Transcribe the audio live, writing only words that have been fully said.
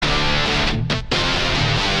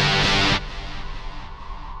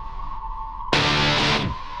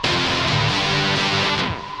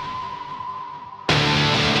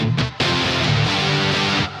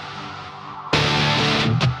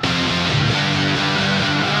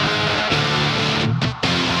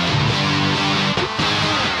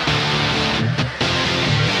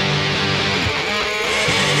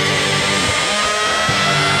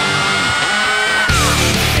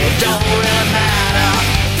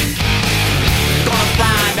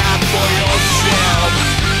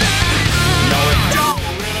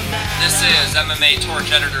MMA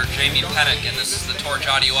Torch editor Jamie Pennick, and this is the Torch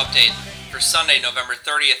audio update for Sunday, November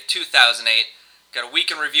 30th, 2008. Got a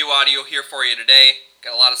week in review audio here for you today.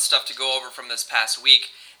 Got a lot of stuff to go over from this past week,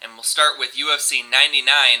 and we'll start with UFC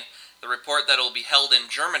 99, the report that will be held in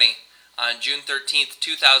Germany on June 13th,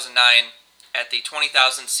 2009 at the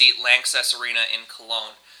 20,000-seat Lanxess Arena in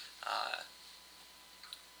Cologne.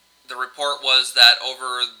 The report was that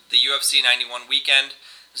over the UFC 91 weekend,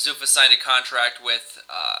 Zuffa signed a contract with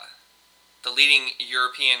the leading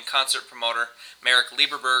European concert promoter, Marek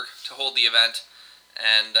Lieberberg, to hold the event.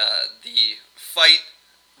 And the fight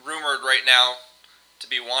rumored right now to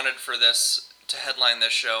be wanted for this, to headline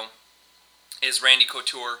this show, is Randy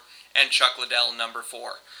Couture and Chuck Liddell, number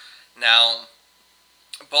 4. Now,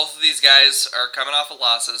 both of these guys are coming off of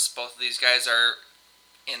losses. Both of these guys are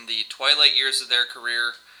in the twilight years of their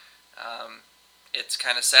career. It's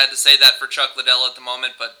kind of sad to say that for Chuck Liddell at the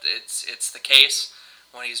moment, but it's the case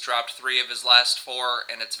when he's dropped 3 of his last 4,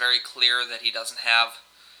 and it's very clear that he doesn't have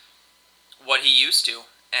what he used to.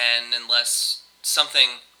 And unless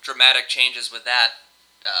something dramatic changes with that,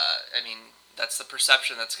 that's the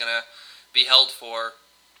perception that's going to be held for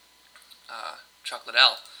Chuck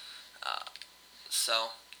Liddell. So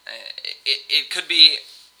it could be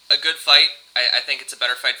a good fight. I think it's a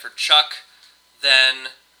better fight for Chuck than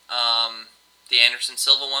the Anderson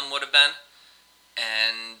Silva one would have been,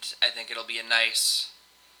 and I think it'll be a nice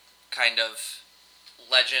kind of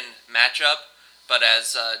legend matchup. But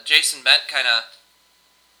as Jason Bent kind of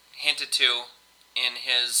hinted to in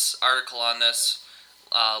his article on this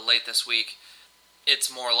late this week,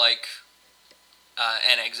 it's more like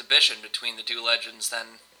an exhibition between the two legends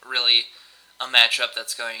than really a matchup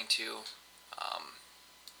that's going to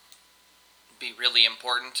be really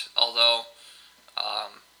important. Although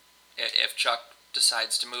if Chuck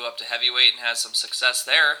decides to move up to heavyweight and has some success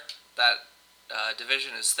there, that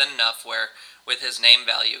division is thin enough where with his name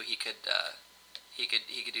value he could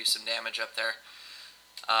do some damage up there.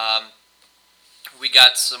 We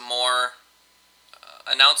got some more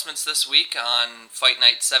announcements this week on Fight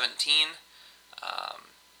Night 17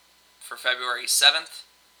 for February 7th.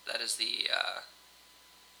 That is the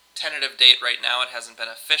tentative date right now. It hasn't been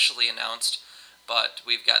officially announced, but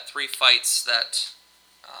we've got 3 fights that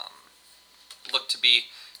look to be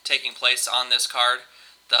taking place on this card.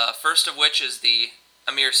 The first of which is the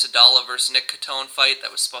Amir Sadallah versus Nick Catone fight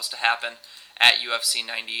that was supposed to happen at UFC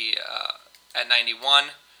 91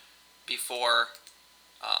 before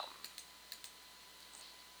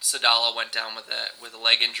Sadallah went down with a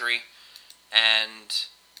leg injury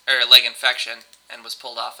or a leg infection and was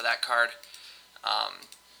pulled off of that card.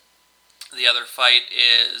 The other fight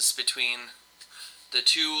is between the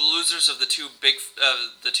 2 losers of the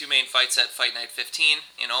two main fights at Fight Night 15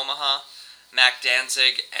 in Omaha. Mac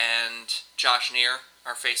Danzig and Josh Neer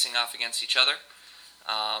are facing off against each other.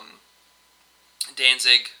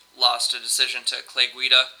 Danzig lost a decision to Clay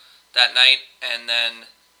Guida that night, and then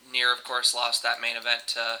Neer, of course, lost that main event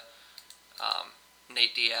to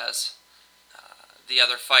Nate Diaz. The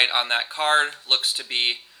other fight on that card looks to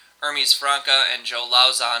be Hermes Franca and Joe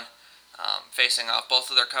Lauzon facing off.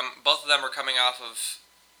 Both of them are coming off of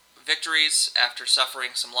victories after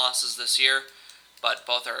suffering some losses this year, but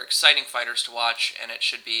both are exciting fighters to watch, and it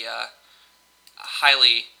should be a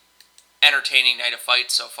highly entertaining night of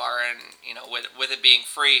fights so far. And with it being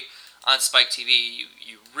free on Spike TV,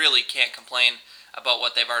 you really can't complain about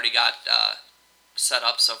what they've already got set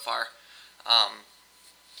up so far.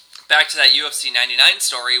 Back to that UFC 99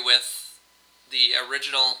 story with the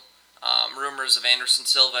original rumors of Anderson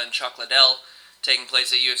Silva and Chuck Liddell taking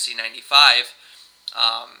place at UFC 95.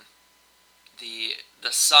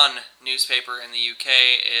 The Sun newspaper in the UK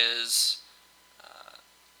is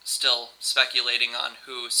still speculating on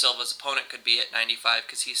who Silva's opponent could be at 95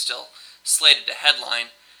 because he's still slated to headline.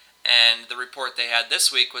 And the report they had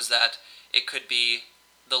this week was that it could be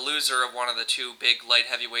the loser of one of the 2 big light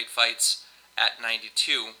heavyweight fights at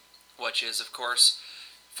 92, which is, of course,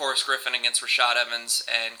 Forrest Griffin against Rashad Evans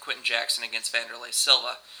and Quentin Jackson against Wanderlei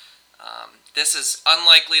Silva. This is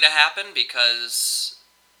unlikely to happen because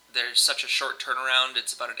there's such a short turnaround.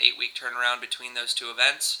 It's about an 8-week turnaround between those 2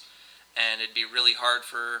 events, and it'd be really hard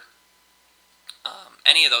for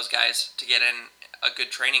any of those guys to get in a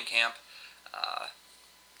good training camp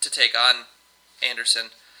to take on Anderson.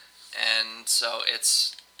 And so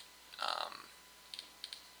it's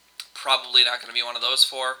probably not going to be one of those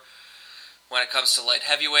 4. When it comes to light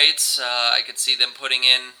heavyweights, I could see them putting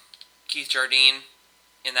in Keith Jardine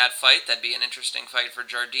in that fight. That'd be an interesting fight for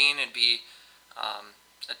Jardine. It'd be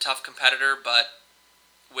a tough competitor, but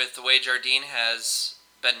with the way Jardine has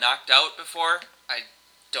been knocked out before, I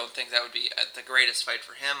don't think that would be the greatest fight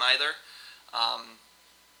for him either.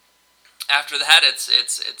 After that,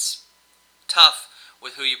 it's tough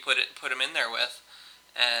with who you put him in there with,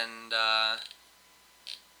 and I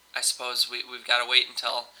suppose we've got to wait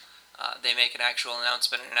until they make an actual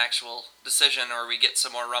announcement and an actual decision, or we get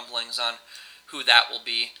some more rumblings on who that will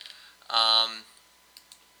be.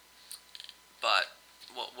 But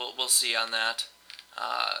we'll see on that.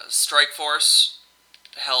 Strikeforce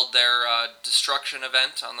held their destruction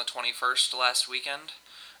event on the 21st last weekend,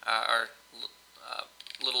 or a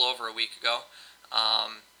little over a week ago.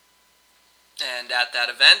 And at that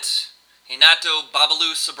event, Renato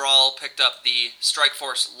Babalu Sobral picked up the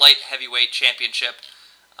Strikeforce Light Heavyweight Championship,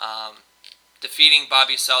 defeating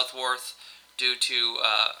Bobby Southworth due to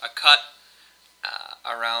a cut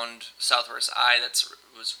around Southworth's eye that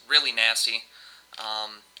was really nasty.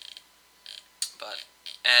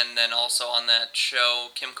 And then also on that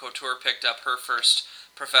show, Kim Couture picked up her first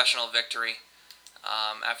professional victory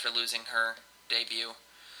after losing her debut.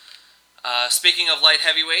 Speaking of light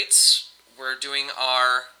heavyweights, we're doing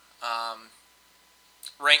our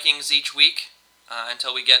rankings each week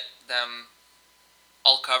until we get them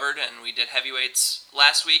all covered. And we did heavyweights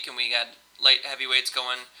last week, and we got light heavyweights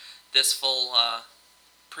going this full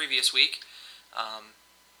previous week.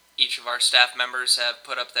 Each of our staff members have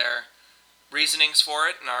put up their reasonings for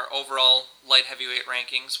it, and our overall light heavyweight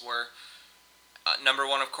rankings were number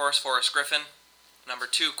 1, of course, Forrest Griffin. Number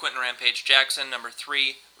 2, Quentin Rampage Jackson. Number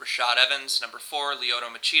 3, Rashad Evans. Number 4, Lyoto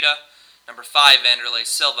Machida. Number 5, Vanderlei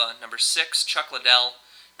Silva. Number 6, Chuck Liddell.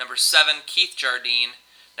 Number 7, Keith Jardine.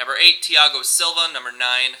 Number 8, Thiago Silva. Number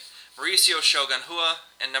 9, Mauricio Shogun Rua.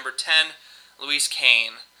 And number 10, Luis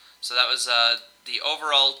Kane. So that was the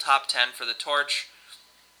overall top 10 for the Torch.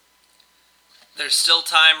 There's still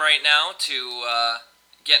time right now to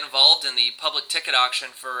get involved in the public ticket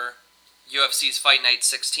auction for UFC's Fight Night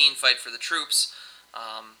 16, Fight for the Troops.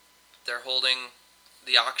 They're holding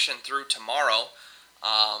the auction through tomorrow.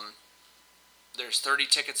 There's 30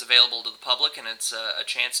 tickets available to the public, and it's a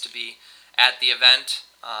chance to be at the event.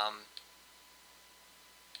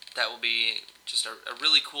 That will be just a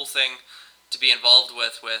really cool thing to be involved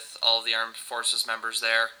with all of the Armed Forces members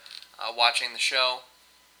there watching the show.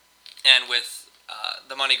 And with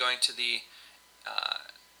the money going to the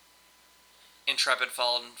Intrepid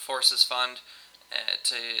Fallen Forces Fund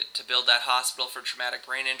to build that hospital for traumatic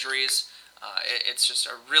brain injuries, it's just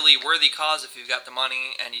a really worthy cause if you've got the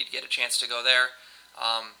money and you'd get a chance to go there.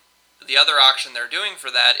 The other auction they're doing for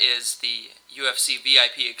that is the UFC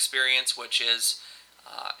VIP experience, which is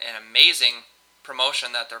an amazing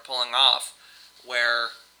promotion that they're pulling off, where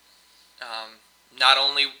not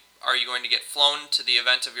only are you going to get flown to the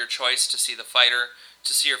event of your choice to see the fighter,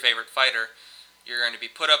 to see your favorite fighter, you're going to be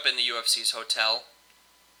put up in the UFC's hotel.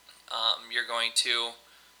 You're going to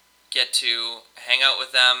get to hang out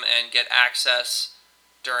with them and get access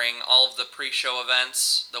during all of the pre-show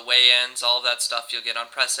events, the weigh-ins, all of that stuff. You'll get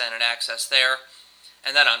unprecedented access there.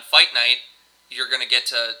 And then on fight night, you're going to get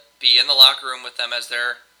to be in the locker room with them as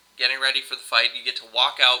they're getting ready for the fight. You get to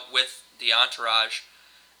walk out with the entourage.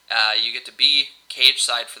 You get to be cage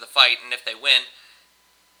side for the fight, and if they win,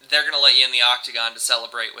 they're going to let you in the octagon to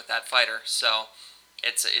celebrate with that fighter. So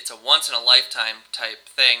it's a once-in-a-lifetime type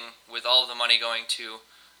thing, with all of the money going to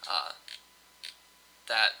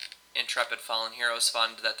that Intrepid Fallen Heroes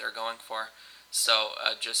Fund that they're going for. So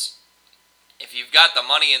just, if you've got the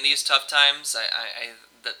money in these tough times,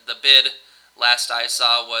 the bid last I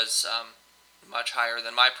saw was much higher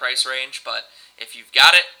than my price range, but if you've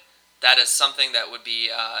got it, that is something that would be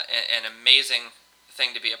an amazing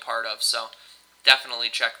thing to be a part of. So definitely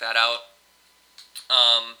check that out.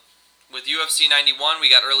 With UFC 91, we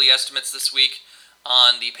got early estimates this week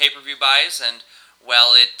on the pay-per-view buys, and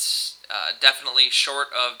while it's definitely short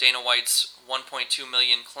of Dana White's 1.2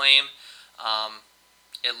 million claim,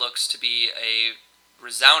 it looks to be a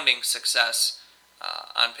resounding success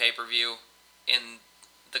on pay-per-view in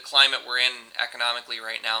the climate we're in economically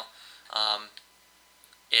right now.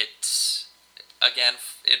 It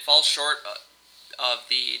falls short of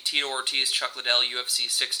the Tito Ortiz Chuck Liddell UFC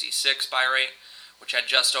 66 buy rate, which had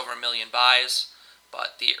just over 1 million buys.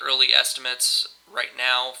 But the early estimates right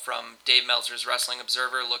now from Dave Meltzer's Wrestling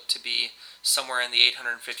Observer look to be somewhere in the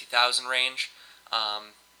 850,000 range.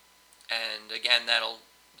 And again,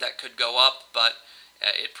 that could go up, but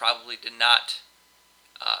it probably did not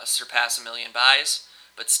surpass 1 million buys.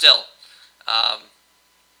 But still,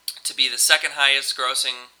 to be the second highest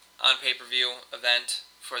grossing on pay-per-view event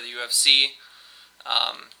for the UFC,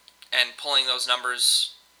 and pulling those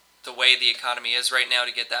numbers the way the economy is right now,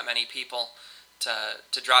 to get that many people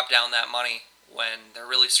to drop down that money when they're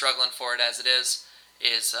really struggling for it as it is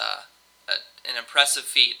an impressive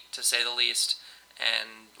feat, to say the least,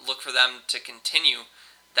 and look for them to continue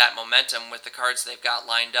that momentum with the cards they've got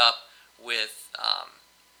lined up, with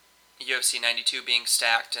UFC 92 being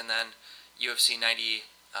stacked, and then UFC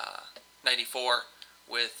 94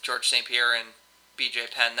 with George St. Pierre and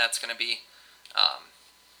BJ Penn. That's going to be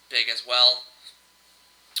big as well.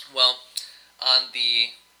 Well,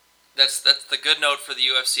 that's the good note for the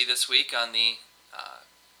UFC this week. On the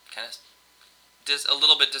kind of a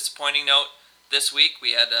little bit disappointing note, this week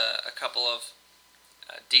we had a couple of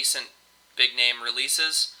decent big name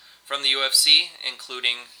releases from the UFC,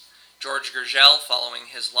 including George Gurgel, following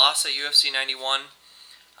his loss at UFC 91,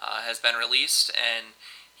 has been released, and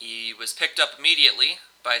he was picked up immediately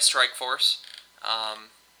by Strikeforce.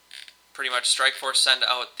 Pretty much Strikeforce sent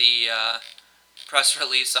out the press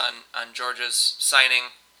release on George's signing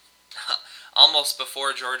almost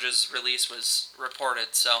before George's release was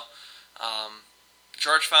reported. So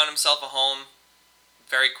George found himself a home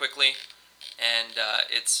very quickly, and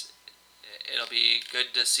it'll be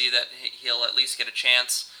good to see that he'll at least get a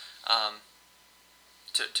chance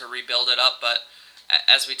to rebuild it up. But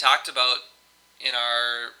as we talked about in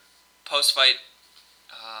our post-fight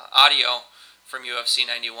audio from UFC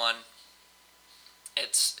 91,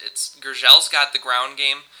 it's Gurgel's got the ground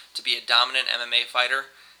game to be a dominant MMA fighter,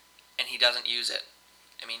 and he doesn't use it.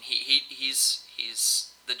 I mean, he's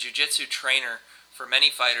the jiu-jitsu trainer for many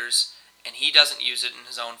fighters, and he doesn't use it in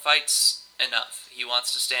his own fights enough. He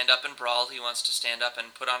wants to stand up and brawl. He wants to stand up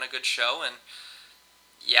and put on a good show. And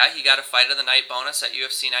yeah, he got a fight of the night bonus at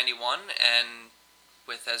UFC 91, and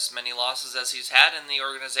with as many losses as he's had in the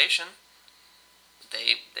organization,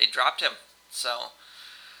 they dropped him. So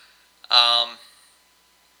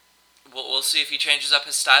we'll see if he changes up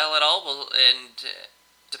his style at all. And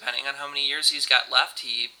depending on how many years he's got left,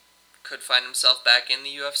 he could find himself back in the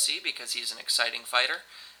UFC, because he's an exciting fighter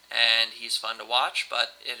and he's fun to watch.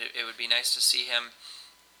 But it would be nice to see him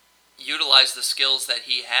utilize the skills that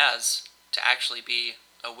he has to actually be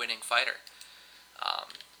a winning fighter.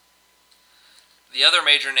 The other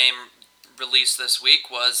major name released this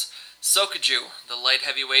week was Sokoudjou, the light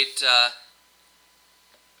heavyweight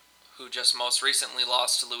who just most recently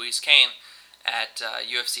lost to Louis Kane at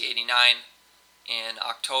UFC 89 in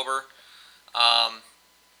October.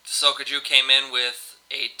 Sokoudjou came in with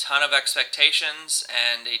a ton of expectations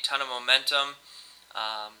and a ton of momentum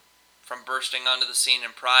from bursting onto the scene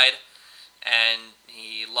in Pride, and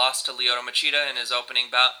he lost to Lyoto Machida in his opening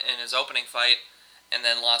fight, and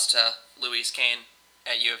then lost to Louis Kane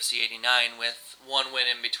at UFC 89 with one win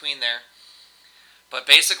in between there. But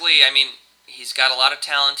basically, I mean, he's got a lot of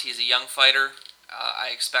talent. He's a young fighter. I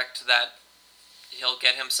expect that he'll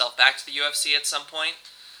get himself back to the UFC at some point.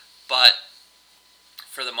 But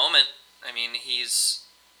for the moment, I mean, he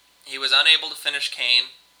was unable to finish Kane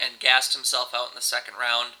and gassed himself out in the second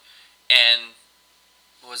round and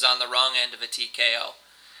was on the wrong end of a TKO.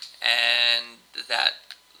 And that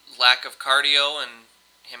lack of cardio and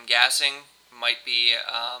him gassing might be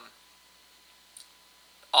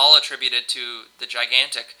all attributed to the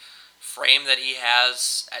gigantic frame that he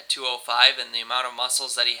has at 205 and the amount of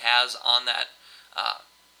muscles that he has on that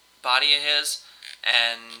body of his.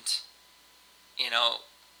 And, you know,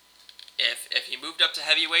 if he moved up to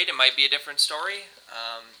heavyweight, it might be a different story.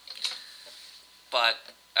 But,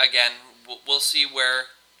 again, we'll see where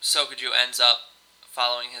Sokoudjou ends up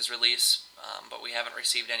following his release, but we haven't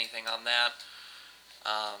received anything on that.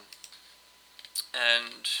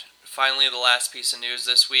 And finally, the last piece of news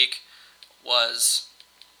this week was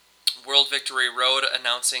World Victory Road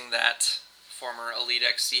announcing that former Elite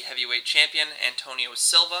XC heavyweight champion Antonio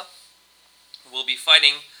Silva will be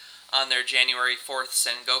fighting on their January 4th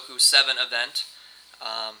Sengoku 7 event.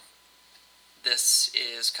 This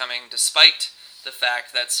is coming despite the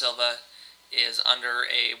fact that Silva is under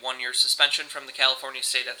a 1-year suspension from the California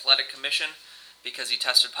State Athletic Commission because he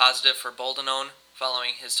tested positive for boldenone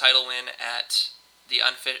following his title win at the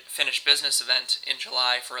Unfinished Business event in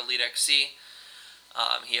July for Elite XC.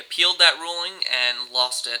 He appealed that ruling and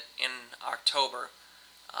lost it in October.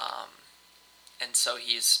 And so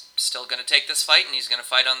he's still going to take this fight, and he's going to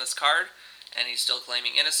fight on this card, and he's still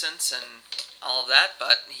claiming innocence and all of that,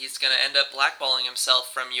 but he's going to end up blackballing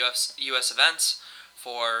himself from U.S. events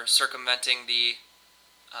for circumventing the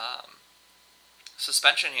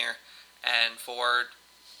suspension here, and for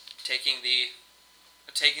taking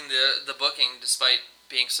the booking despite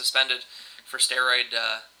being suspended for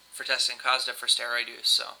for testing positive for steroid use.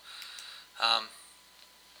 So,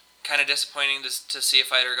 kind of disappointing to see a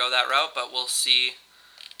fighter go that route, but we'll see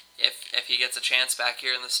if he gets a chance back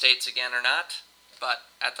here in the States again or not. But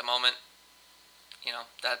at the moment, you know,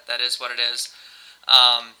 that is what it is.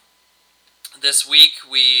 This week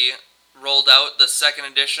we rolled out the second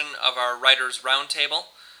edition of our Writers Roundtable.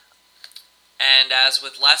 And as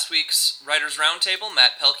with last week's Writers Roundtable,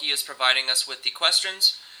 Matt Pelkey is providing us with the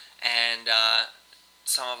questions, and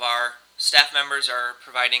some of our staff members are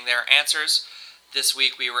providing their answers. This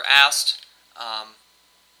week we were asked,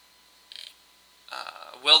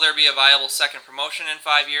 will there be a viable second promotion in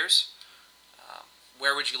 5 years?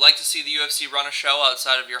 Where would you like to see the UFC run a show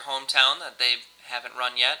outside of your hometown that they haven't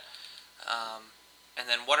run yet? And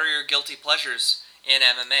then what are your guilty pleasures in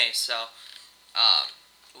MMA? So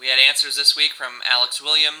we had answers this week from Alex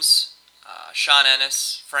Williams, Sean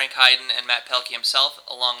Ennis, Frank Hyden, and Matt Pelkey himself,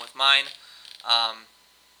 along with mine.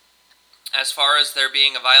 As far as there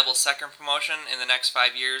being a viable second promotion in the next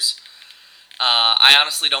 5 years, I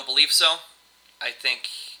honestly don't believe so. I think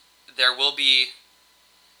there will be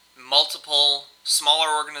multiple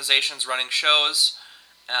smaller organizations running shows,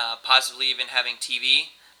 possibly even having TV,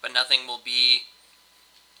 but nothing will be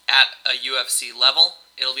at a UFC level.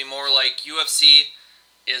 It'll be more like UFC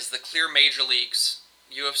is the clear major leagues.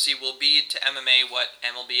 UFC will be to MMA what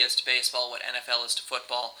MLB is to baseball, what NFL is to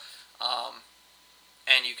football.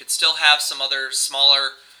 And you could still have some other smaller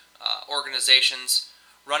organizations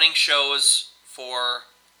running shows for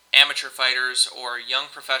amateur fighters or young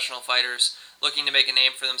professional fighters looking to make a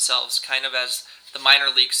name for themselves, kind of as the minor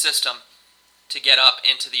league system to get up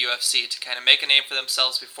into the UFC, to kind of make a name for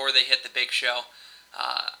themselves before they hit the big show.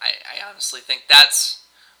 I honestly think that's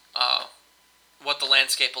what the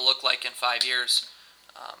landscape will look like in 5 years.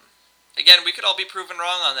 Again, we could all be proven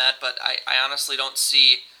wrong on that, but I honestly don't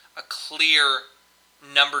see a clear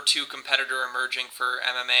number 2 competitor emerging for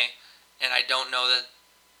MMA, and I don't know that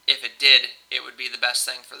if it did, it would be the best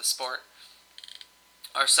thing for the sport.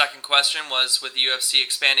 Our second question was, with the UFC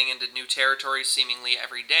expanding into new territories seemingly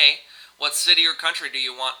every day, what city or country do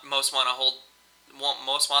you most want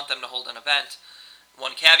them to hold an event?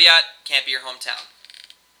 One caveat: can't be your hometown.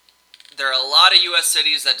 There are a lot of U.S.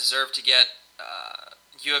 cities that deserve to get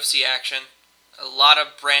UFC action. A lot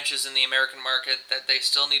of branches in the American market that they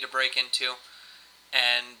still need to break into,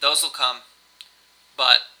 and those will come.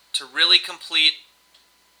 But to really complete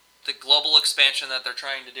the global expansion that they're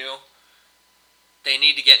trying to do, they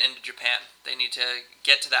need to get into Japan. They need to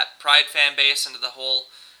get to that Pride fan base and to the whole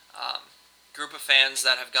group of fans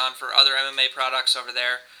that have gone for other MMA products over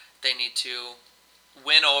there. They need to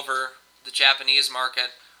win over the Japanese market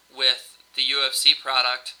with the UFC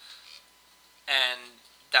product, and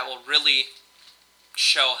that will really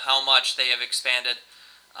show how much they have expanded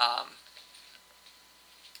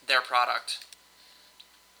their product.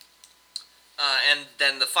 And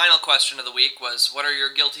then the final question of the week was, what are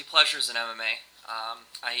your guilty pleasures in MMA?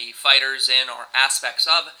 I.e. fighters in or aspects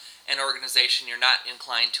of an organization you're not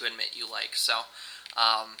inclined to admit you like. So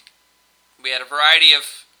we had a variety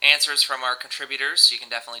of answers from our contributors. You can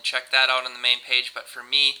definitely check that out on the main page. But for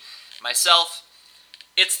me, myself,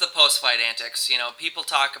 it's the post-fight antics. You know, people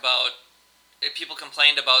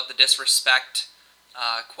complained about the disrespect,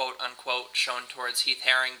 quote-unquote, shown towards Heath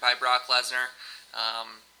Herring by Brock Lesnar.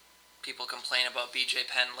 People complain about BJ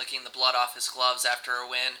Penn licking the blood off his gloves after a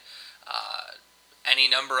win. Any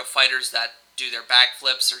number of fighters that do their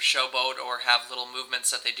backflips or showboat or have little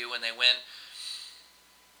movements that they do when they win.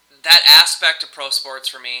 That aspect of pro sports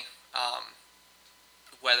for me,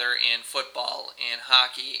 whether in football, in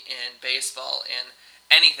hockey, in baseball, in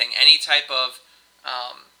anything, any type of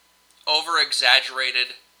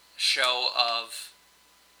over-exaggerated show of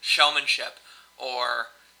showmanship or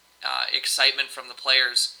excitement from the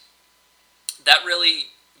players, that really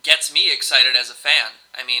gets me excited as a fan.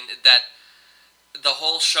 I mean, that the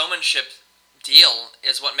whole showmanship deal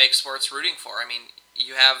is what makes sports rooting for. I mean,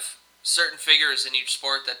 you have certain figures in each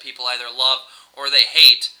sport that people either love or they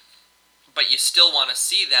hate, but you still want to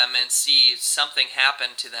see them and see something happen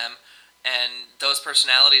to them, and those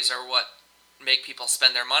personalities are what make people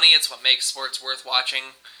spend their money. It's what makes sports worth watching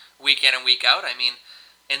week in and week out. I mean,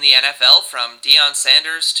 in the NFL, from Deion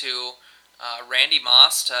Sanders to Randy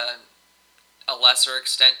Moss to a lesser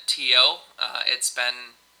extent T.O., it's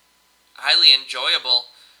been highly enjoyable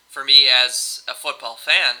for me as a football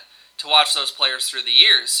fan to watch those players through the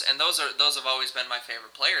years, and those have always been my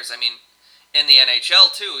favorite players. I mean, in the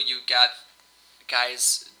NHL too, you got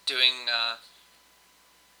guys doing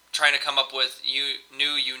trying to come up with new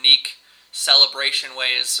unique celebration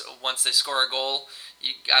ways once they score a goal.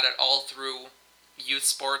 You got it all through youth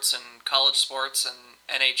sports and college sports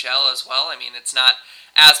and NHL as well. I mean, it's not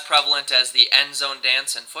as prevalent as the end zone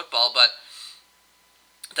dance in football, but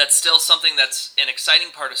that's still something that's an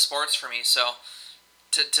exciting part of sports for me. So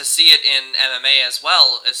to see it in MMA as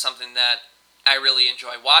well is something that I really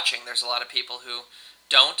enjoy watching. There's a lot of people who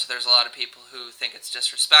don't. There's a lot of people who think it's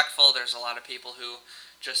disrespectful. There's a lot of people who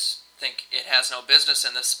just think it has no business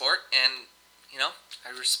in this sport, and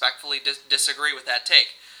I respectfully disagree with that take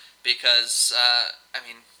because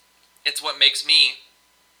it's what makes me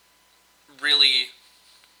really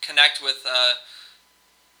connect with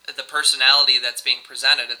the personality that's being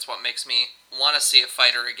presented. It's what makes me want to see a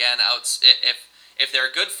fighter again. If they're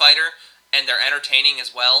a good fighter and they're entertaining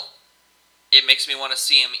as well, it makes me want to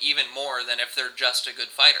see them even more than if they're just a good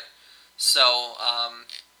fighter. So,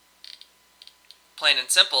 plain and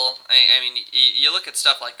simple, you look at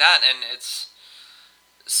stuff like that, and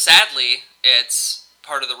sadly, it's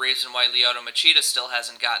part of the reason why Lyoto Machida still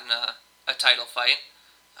hasn't gotten a title fight,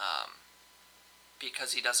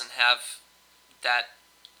 because he doesn't have that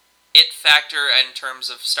it factor in terms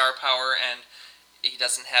of star power, and he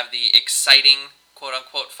doesn't have the exciting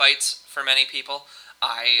quote-unquote fights for many people.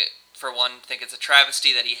 I, for one, think it's a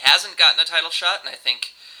travesty that he hasn't gotten a title shot, and I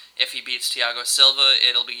think if he beats Thiago Silva,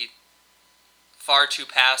 it'll be far too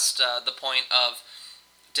past the point of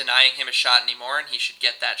denying him a shot anymore, and he should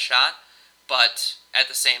get that shot. But at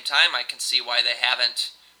the same time, I can see why they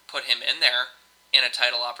haven't put him in there in a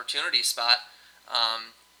title opportunity spot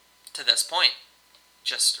to this point,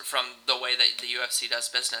 just from the way that the UFC does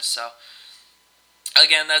business. So,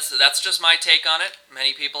 again, that's just my take on it.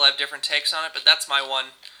 Many people have different takes on it, but that's my one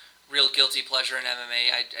real guilty pleasure in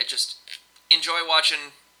MMA. I just enjoy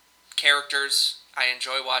watching characters. I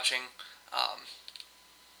enjoy watching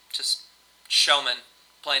just showmen,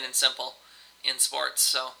 plain and simple, in sports.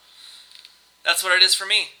 So that's what it is for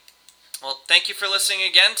me. Well, thank you for listening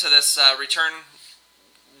again to this return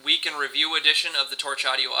week in review edition of the Torch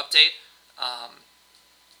Audio Update.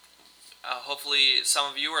 Hopefully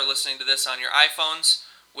some of you are listening to this on your iPhones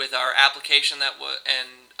with our application and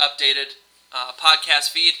updated podcast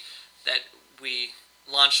feed that we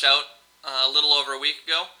launched out a little over a week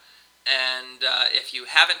ago. And if you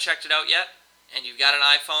haven't checked it out yet and you've got an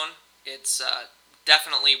iPhone, it's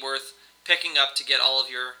definitely worth picking up to get all of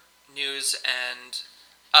your news and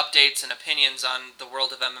updates and opinions on the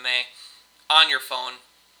world of MMA on your phone.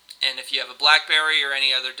 And if you have a BlackBerry or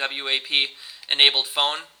any other WAP-enabled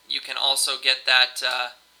phone, you can also get that,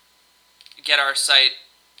 get our site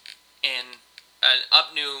in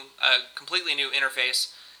a completely new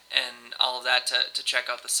interface and all of that to check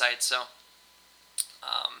out the site. So,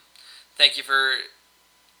 thank you for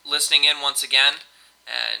listening in once again,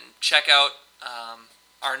 and check out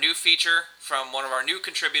our new feature from one of our new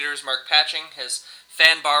contributors, Mark Patching, his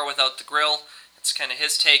Fan Bar Without the Grill. It's kind of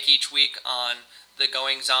his take each week on the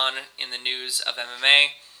goings-on in the news of MMA.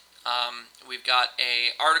 We've got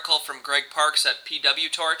an article from Greg Parks at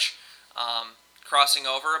PW Torch, crossing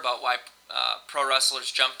over about why pro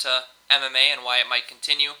wrestlers jump to MMA and why it might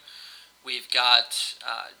continue. We've got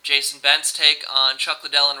Jason Bent's take on Chuck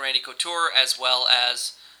Liddell and Randy Couture, as well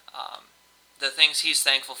as the things he's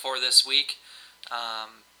thankful for this week.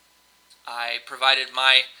 I provided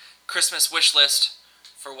my Christmas wish list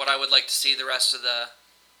for what I would like to see the rest of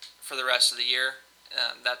the year.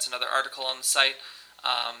 That's another article on the site.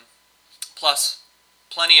 Plus,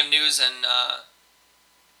 plenty of news and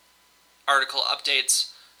article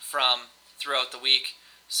updates from throughout the week.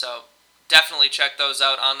 So definitely check those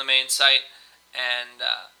out on the main site. And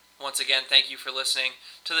once again, thank you for listening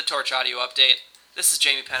to the Torch Audio Update. This is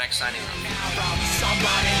Jamie Pennick signing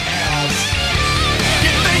off.